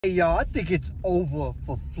Hey y'all, I think it's over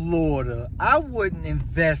for Florida. I wouldn't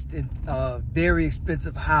invest in a very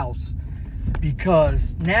expensive house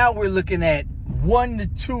because now we're looking at 1 to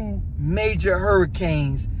 2 major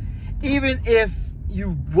hurricanes. Even if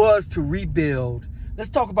you was to rebuild, let's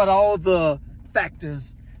talk about all the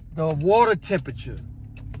factors. The water temperature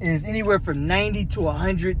is anywhere from 90 to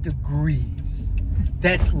 100 degrees.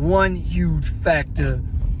 That's one huge factor.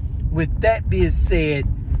 With that being said,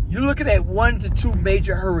 you're looking at 1 to 2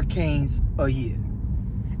 major hurricanes a year.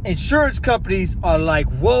 Insurance companies are like,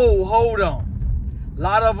 whoa, hold on. A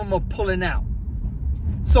lot of them are pulling out.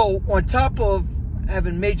 So on top of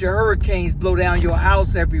having major hurricanes blow down your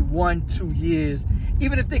house every 1-2 years,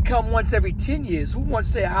 even if they come once every 10 years, who wants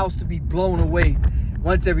their house to be blown away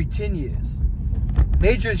once every 10 years?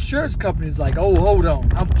 Major insurance companies like, oh, hold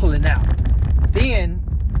on, I'm pulling out. Then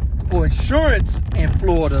for insurance in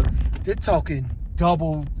Florida, they're talking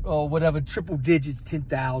double or whatever, triple digits,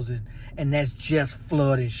 10,000, and that's just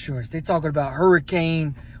flood insurance. They're talking about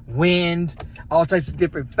hurricane, wind, all types of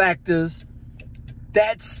different factors.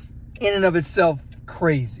 That's in and of itself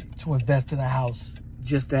crazy to invest in a house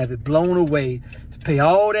just to have it blown away, to pay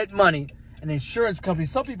all that money. An insurance company,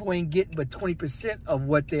 some people ain't getting but 20% of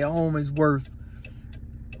what their home is worth.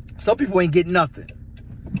 Some people ain't getting nothing.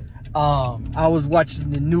 I was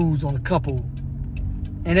watching the news on a couple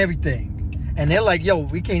and everything, and they're like, yo,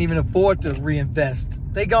 we can't even afford to reinvest.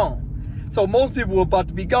 They gone. So most people are about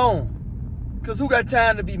to be gone. Because who got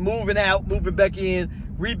time to be moving out, moving back in,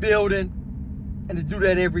 rebuilding, and to do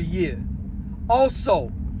that every year?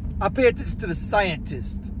 Also, I pay attention to the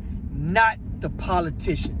scientists, not the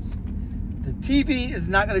politicians. The TV is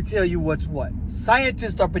not going to tell you what's what.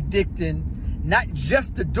 Scientists are predicting not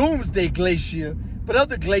just the Doomsday Glacier, but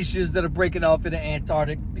other glaciers that are breaking off in the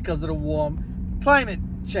Antarctic because of the warm climate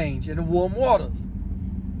change and the warm waters.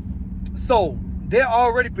 So they're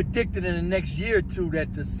already predicting in the next year or two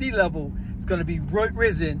that the sea level is going to be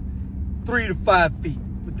risen 3 to 5 feet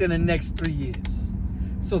within the next 3 years.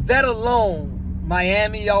 So that alone,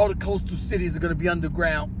 Miami, all the coastal cities are going to be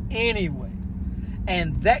underground anyway.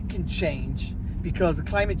 And that can change because the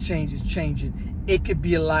climate change is changing. It could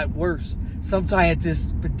be a lot worse. Some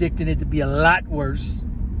scientists predicting it to be a lot worse.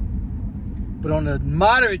 But on the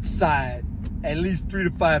moderate side, at least 3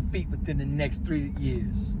 to 5 feet within the next 3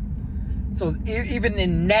 years. So even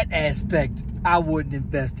in that aspect, I wouldn't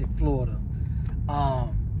invest in Florida.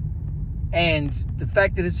 And the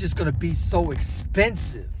fact that it's just going to be so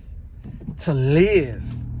expensive to live.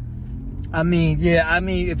 I mean,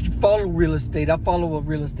 if you follow real estate, I follow a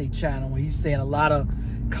real estate channel, and he's saying a lot of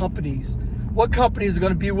companies, what companies are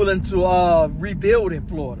going to be willing to rebuild in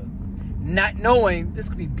Florida, not knowing this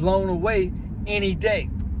could be blown away any day.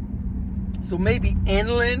 So maybe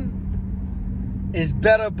inland is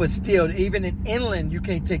better, but still, even in inland, you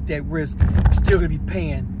can't take that risk. You're still going to be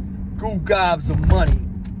paying goo gobs of money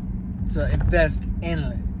to invest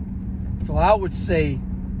inland. So I would say,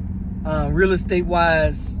 real estate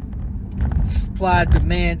wise, supply,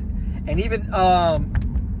 demand, and even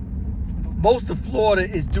most of Florida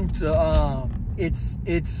is due to it's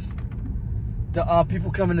the people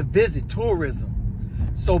coming to visit, tourism.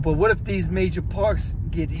 So, but what if these major parks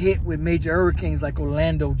get hit with major hurricanes like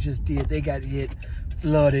Orlando just did? They got hit,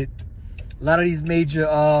 flooded. A lot of these major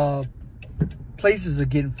places are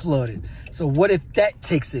getting flooded. So what if that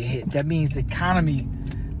takes a hit? That means the economy,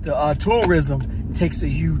 the tourism takes a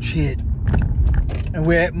huge hit. And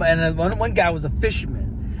one guy was a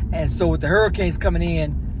fisherman, and so with the hurricanes coming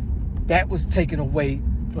in, that was taken away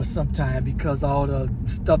for some time because all the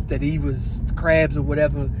stuff that he was, crabs or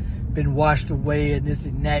whatever, been washed away and this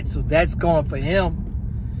and that. So that's gone for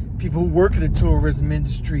him. People who work in the tourism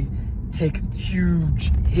industry take huge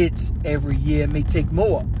hits every year. It may take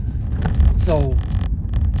more. So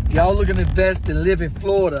if y'all looking to invest and live in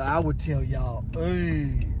Florida, I would tell y'all,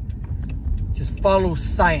 hey, just follow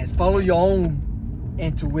science. Follow your own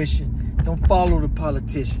intuition. Don't follow the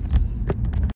politicians.